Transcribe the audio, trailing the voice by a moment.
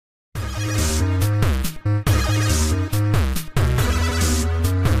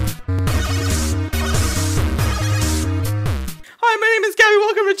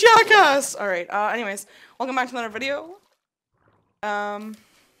jackass! Alright, anyways, welcome back to another video. We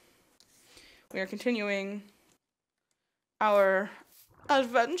are continuing our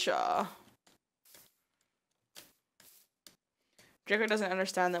adventure. Draco doesn't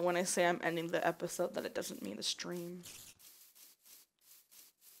understand that when I say I'm ending the episode, that it doesn't mean the stream.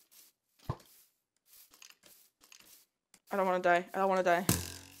 I don't want to die. I don't want to die.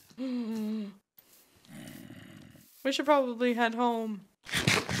 We should probably head home.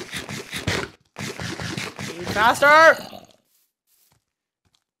 Be faster!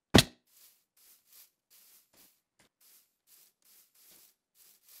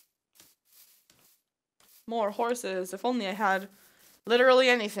 More horses. If only I had literally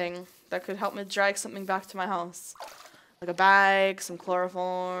anything that could help me drag something back to my house. Like a bag, some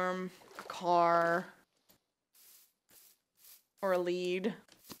chloroform, a car, or a lead.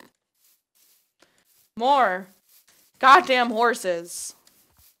 More goddamn horses.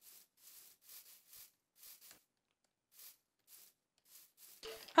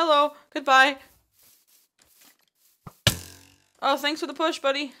 Hello, goodbye. Oh, thanks for the push,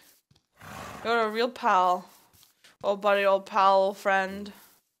 buddy. You're a real pal. Oh, buddy, old pal, old friend.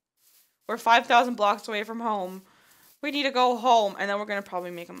 We're 5,000 blocks away from home. We need to go home, and then we're gonna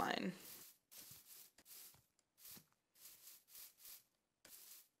probably make a mine.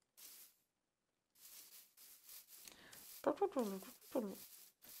 Why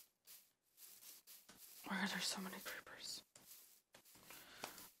are there so many creepers?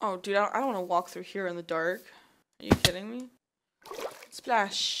 Oh, dude, I don't want to walk through here in the dark. Are you kidding me?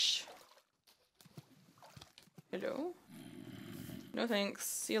 Splash. Hello? No thanks.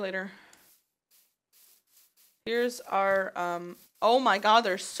 See you later. Here's our, oh my god,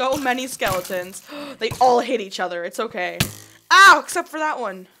 there's so many skeletons. They all hit each other. It's okay. Ow! Except for that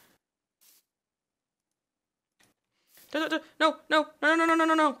one. No, no, no, no, no, no, no,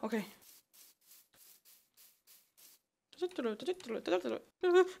 no, no. Okay.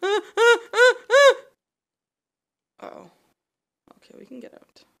 Uh-oh. Okay, we can get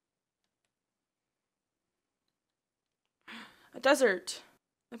out. A desert.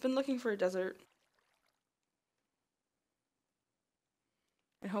 I've been looking for a desert.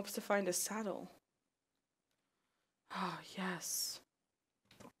 In hopes to find a saddle. Oh, yes.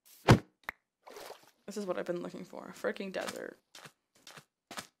 This is what I've been looking for. A freaking desert.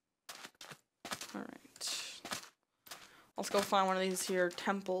 Alright. Let's go find one of these here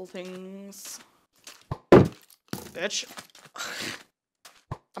temple things. Bitch.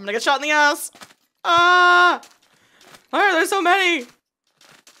 I'm gonna get shot in the ass. Ah! Why are there so many?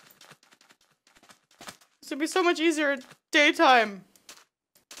 This would be so much easier at daytime.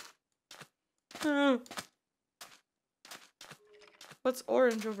 What's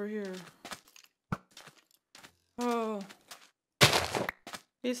orange over here? Oh.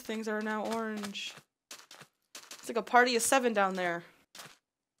 These things are now orange. It's like a party of 7 down there.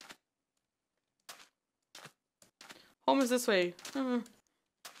 Home is this way.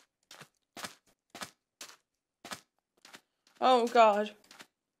 Oh god.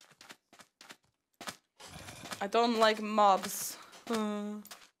 I don't like mobs. I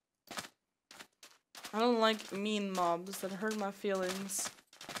don't like mean mobs that hurt my feelings.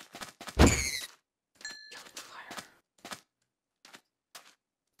 God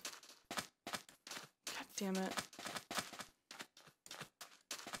damn it.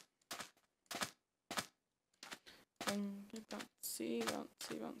 Bouncy,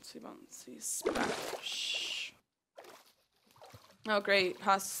 bouncy, bouncy, bouncy, splash. Oh great,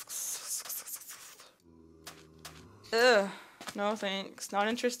 husks. Ugh, no thanks. Not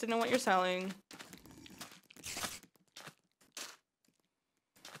interested in what you're selling.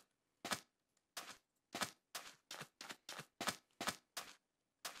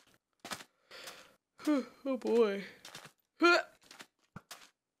 Oh boy.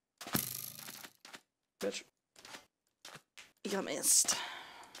 Bitch. You missed.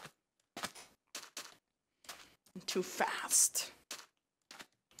 I'm too fast.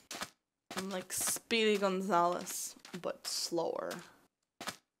 I'm like Speedy Gonzalez, but slower.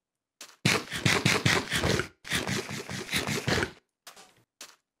 Could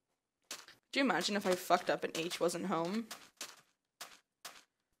you imagine if I fucked up and H wasn't home?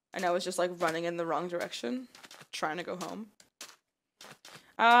 And I was just like running in the wrong direction, trying to go home.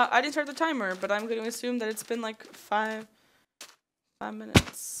 I didn't start the timer, but I'm going to assume that it's been like 5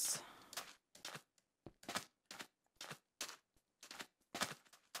 minutes.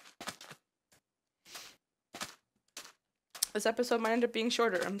 This episode might end up being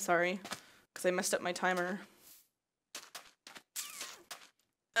shorter, I'm sorry, because I messed up my timer.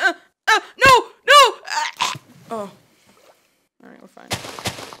 No! No! Oh. Alright, we're fine.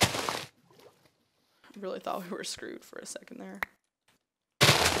 really thought we were screwed for a second there.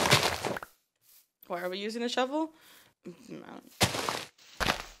 Why are we using the shovel?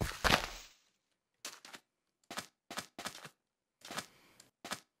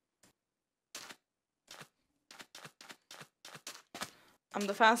 I'm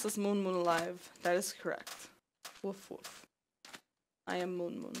the fastest Moon alive. That is correct. Woof woof. I am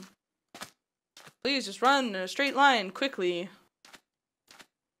Moon. Please just run in a straight line quickly.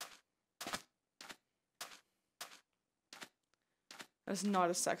 That's not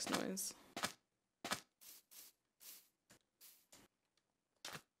a sex noise.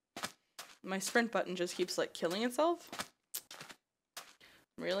 My sprint button just keeps like killing itself.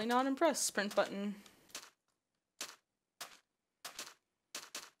 I'm really not impressed, sprint button.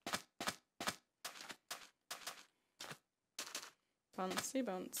 Bouncy,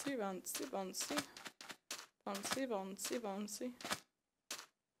 bouncy, bouncy, bouncy. Bouncy, bouncy, bouncy.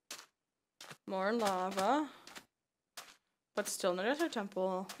 More lava. But still no desert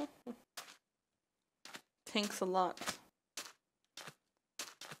temple. Thanks a lot.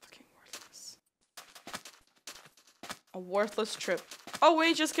 Fucking worthless. A worthless trip. Oh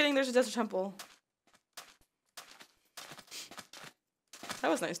wait, just kidding, there's a desert temple. That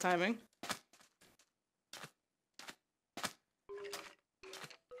was nice timing.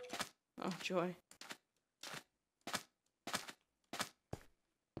 Oh, joy.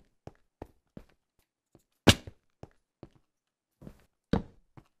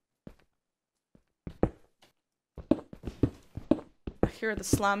 I hear the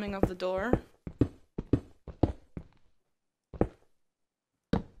slamming of the door.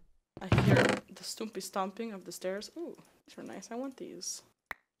 I hear the stumpy stomping of the stairs. Ooh, these are nice. I want these.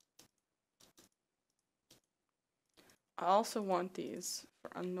 I also want these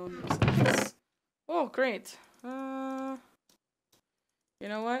for unknown reasons. Oh, great. You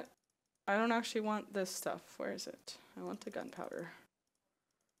know what? I don't actually want this stuff. Where is it? I want the gunpowder.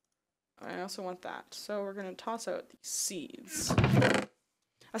 I also want that. So we're gonna toss out these seeds.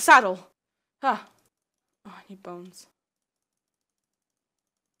 A saddle! Ah! Oh, I need bones.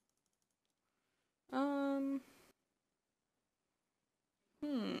 Oh,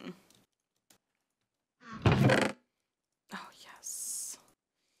 yes.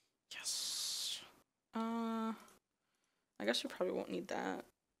 Yes. I guess we probably won't need that.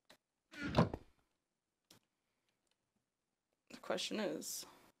 The question is,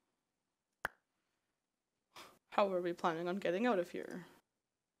 how are we planning on getting out of here?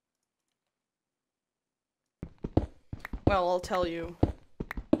 Well, I'll tell you.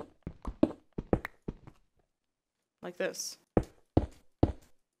 Like this.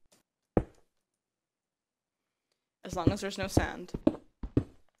 As long as there's no sand. Okay,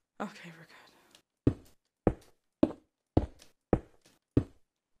 we're good.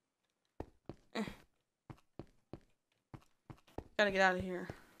 Gotta get out of here.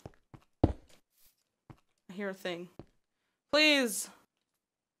 I hear a thing. Please!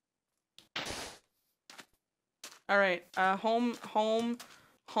 Alright, home.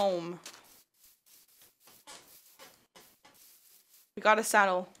 We got a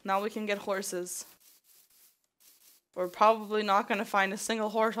saddle. Now we can get horses. We're probably not gonna find a single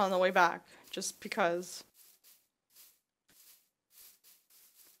horse on the way back, just because.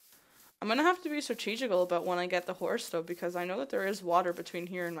 I'm gonna have to be strategical about when I get the horse, though, because I know that there is water between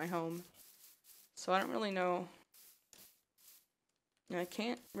here and my home. So I don't really know. I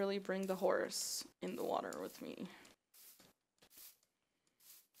can't really bring the horse in the water with me.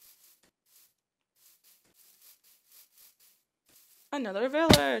 Another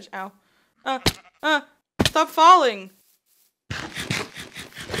village! Ow. Stop falling!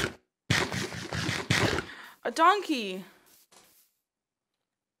 A donkey!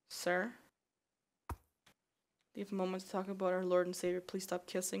 Sir? Do you have a moment to talk about our Lord and Savior? Please stop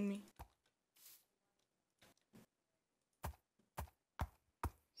kissing me.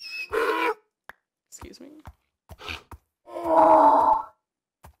 Excuse me.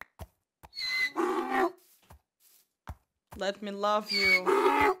 Let me love you.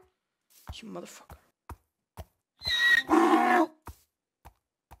 You motherfucker.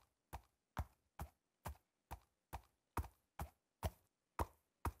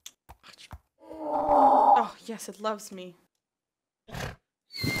 Oh, yes, it loves me.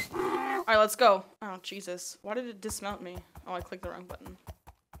 Alright, let's go. Oh, Jesus. Why did it dismount me? Oh, I clicked the wrong button.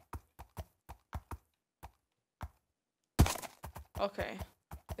 Okay.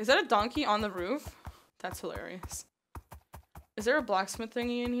 Is that a donkey on the roof? That's hilarious. Is there a blacksmith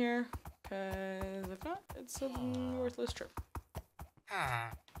thingy in here? Because if not, it's a worthless trip.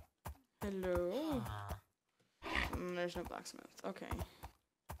 Hello? There's no blacksmith. Okay.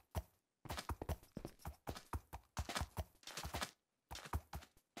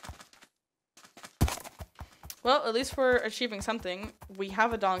 Well, at least we're achieving something. We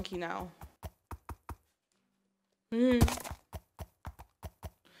have a donkey now.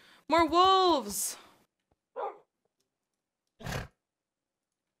 More wolves!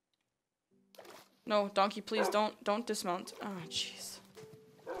 No, donkey, please don't dismount. Oh, jeez.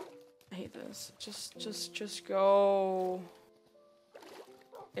 I hate this. Just go.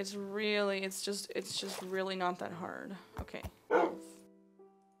 It's just really not that hard. Okay.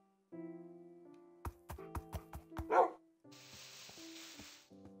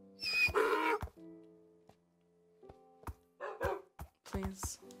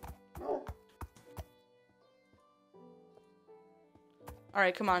 Please.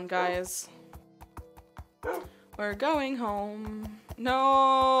 Alright, come on, guys. We're going home.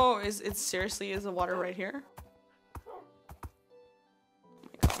 No! It seriously is the water right here? Oh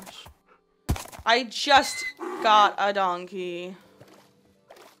my gosh. I just got a donkey.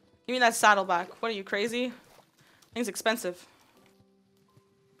 Give me that saddle back. What are you, crazy? Thing's expensive.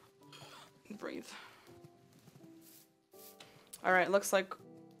 Breathe. Alright, looks like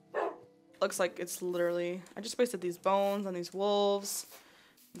it's literally... I just wasted these bones on these wolves.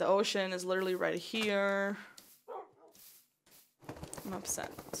 The ocean is literally right here. I'm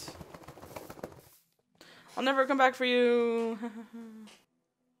upset. I'll never come back for you.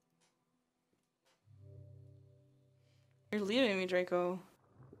 You're leaving me, Draco.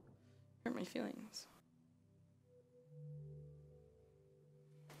 Hurt my feelings.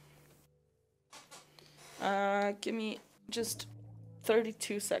 Give me just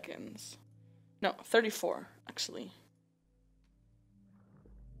 32 seconds. No, 34, actually.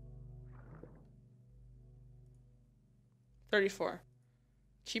 $34.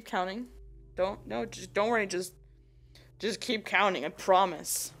 Keep counting. Don't worry, just keep counting, I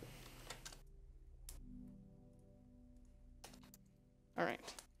promise.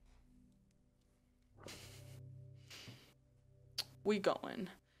 Alright. We going.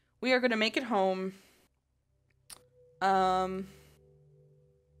 We are gonna make it home.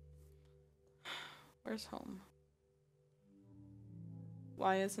 Where's home?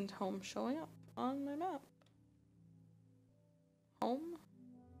 Why isn't home showing up on my map? Home?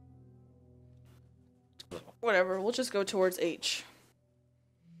 Whatever, we'll just go towards H.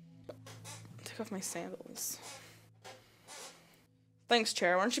 Take off my sandals. Thanks,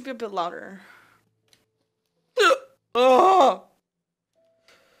 chair. Why don't you be a bit louder? Oh!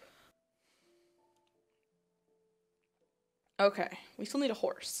 Okay, we still need a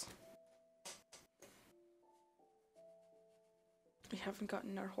horse. We haven't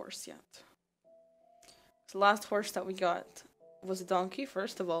gotten our horse yet. The last horse that we got was a donkey,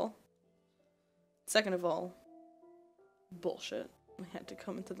 first of all. Second of all, bullshit. We had to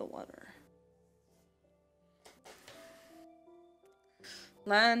come into the letter.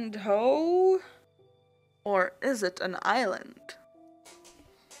 Land ho? Or is it an island?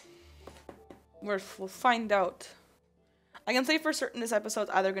 We'll find out. I can say for certain this episode's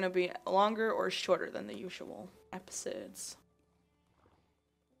either going to be longer or shorter than the usual episodes.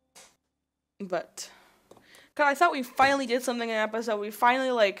 But, God, I thought we finally did something in an episode. We finally,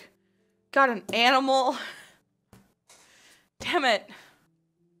 like, got an animal. Damn it.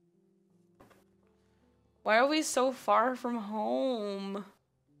 Why are we so far from home?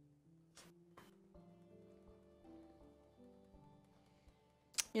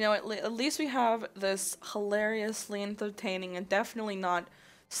 You know, at least we have this hilariously entertaining and definitely not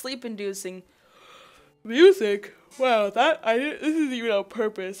sleep-inducing music. Wow, this is even on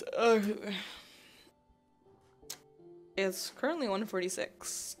purpose. It's currently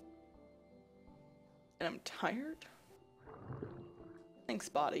 1:46. And I'm tired? Thanks,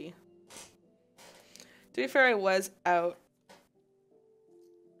 body. To be fair, I was out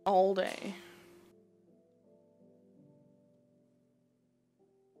all day.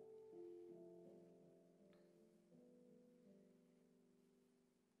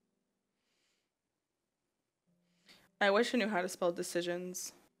 I wish I knew how to spell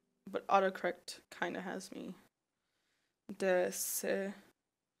decisions, but autocorrect kinda has me.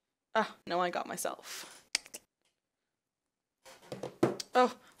 No, I got myself.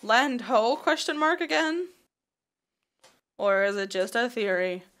 Oh, land ho? Question mark again? Or is it just a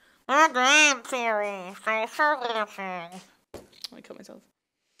theory? A grand theory. I kill myself.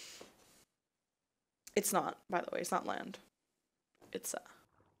 It's not, by the way. It's not land. It's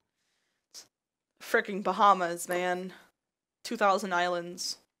freaking Bahamas, man. 2,000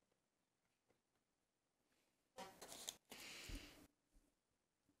 islands.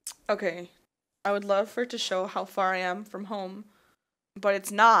 Okay. I would love for it to show how far I am from home, but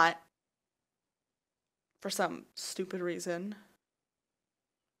it's not. For some stupid reason.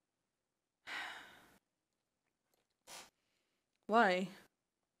 Why?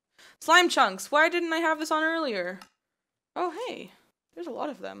 Slime chunks! Why didn't I have this on earlier? Oh, hey. There's a lot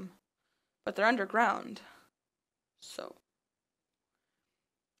of them. But they're underground. So.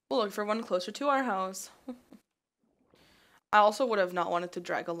 We'll look for one closer to our house. I also would have not wanted to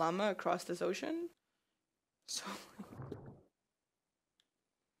drag a llama across this ocean. So.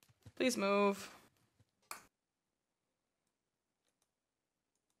 Please move.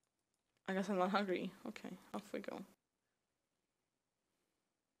 I guess I'm not hungry. Okay, off we go.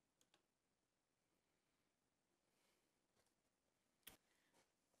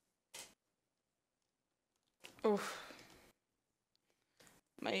 Oof.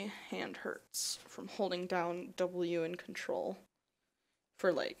 My hand hurts from holding down W and control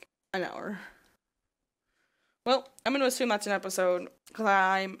for like an hour. Well, I'm going to assume that's an episode because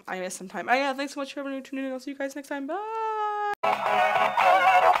I missed some time. Yeah, thanks so much for everyone tuning in. I'll see you guys next time. Bye!